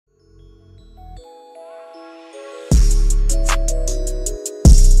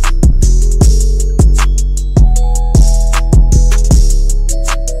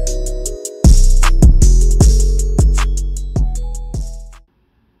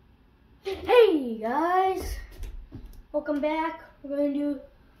Hey guys, welcome back. We're going to do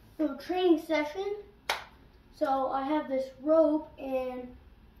a little training session. So I have this rope and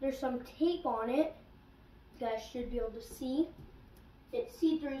there's some tape on it. You guys should be able to see. It's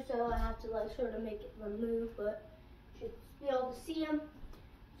see-through, so I have to like sort of make it remove, but you should be able to see them.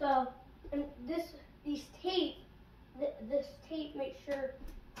 So, and this tape makes sure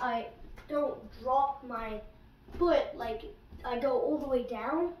I don't drop my foot, like I go all the way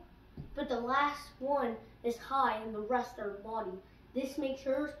down, but the last one is high and the rest are body. This makes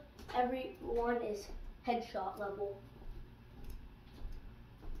sure everyone is headshot level.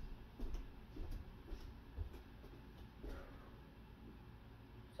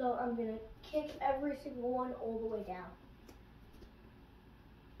 So I'm gonna kick every single one all the way down.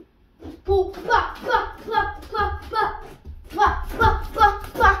 Boom, bah, bah, bah, bah, bah, bah, bah, bah,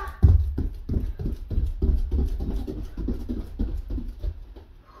 bah.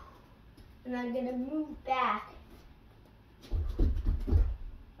 And I'm gonna move back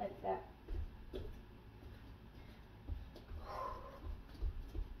like that.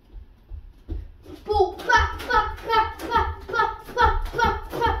 Boom, bah, bah, bah, bah, bah, bah, bah,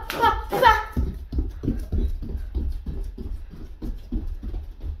 bah, bah, bah.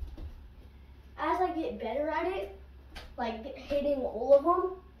 As I get better at it, like hitting all of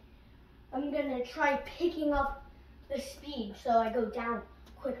them, I'm gonna try picking up the speed so I go down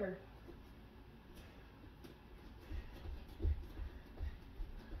quicker.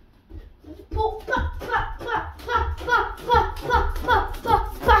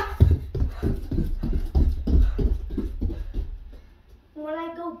 When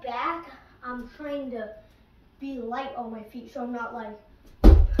I go back, I'm trying to be light on my feet so I'm not like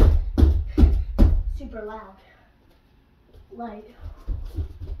super loud. Light.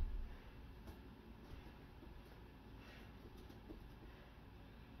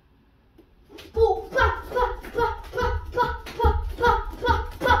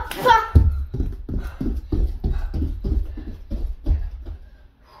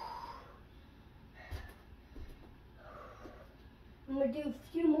 I'm going to do a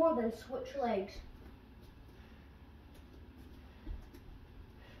few more, then switch legs.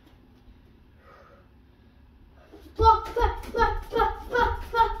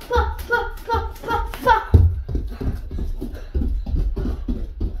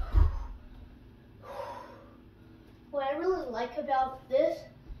 What I really like about this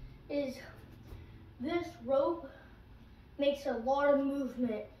is this rope makes a lot of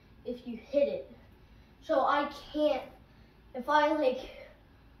movement if you hit it. So I can't, if I like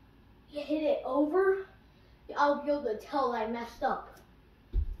hit it over, I'll be able to tell I messed up.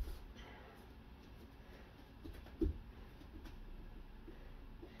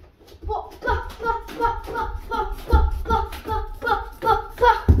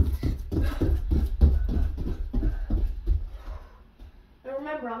 And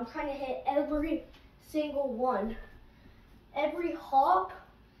remember, I'm trying to hit every single one. Every hop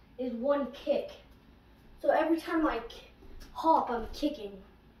is one kick. So every time I hop, I'm kicking.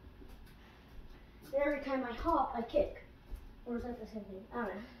 And every time I hop, I kick. Or is that the same thing? I don't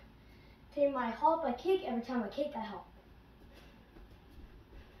know. Every time I hop, I kick. Every time I kick, I hop.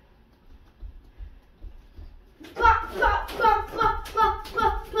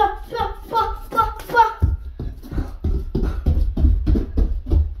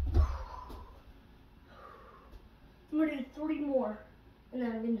 I'm going to do 3 more, and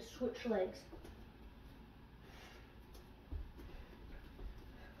then I'm going to switch legs.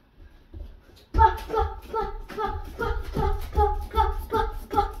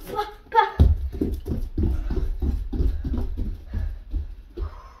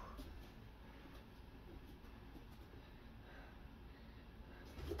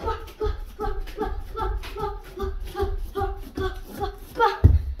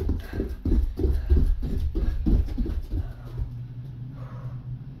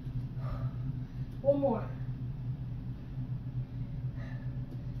 One more.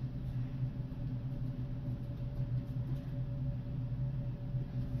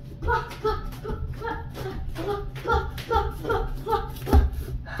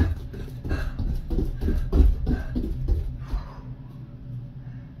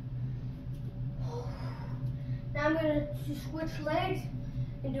 Now I'm going to switch legs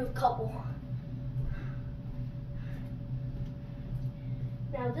and do a couple.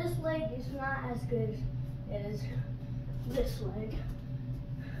 Now this leg is not as good as this leg.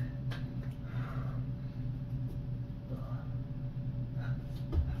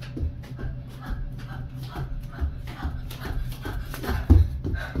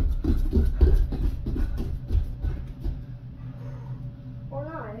 Or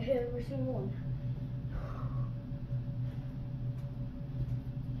not, I hit every single one.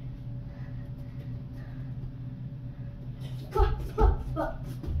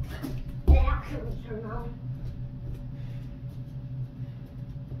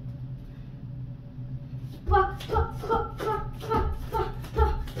 I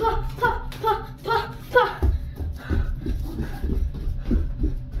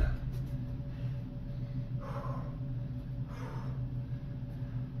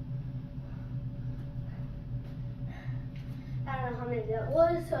don't know how many that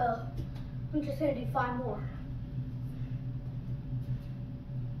was, so I'm just gonna do 5 more.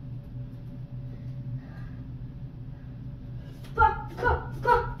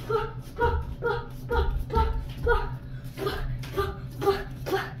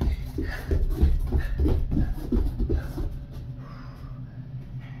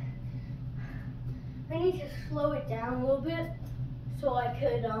 I need to slow it down a little bit so I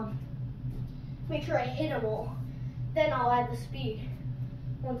could make sure I hit them all. Then I'll add the speed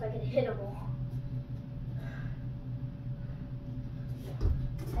once I can hit them all.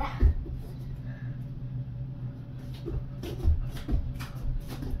 Yeah.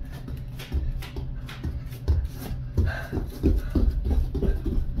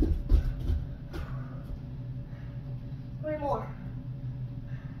 Three more.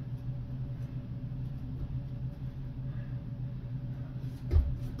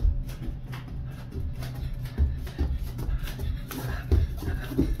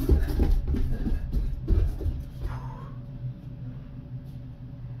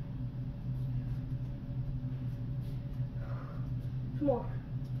 More.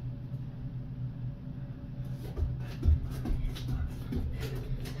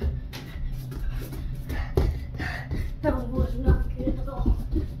 That one was not good at all.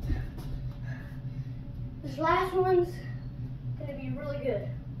 This last one's gonna be really good.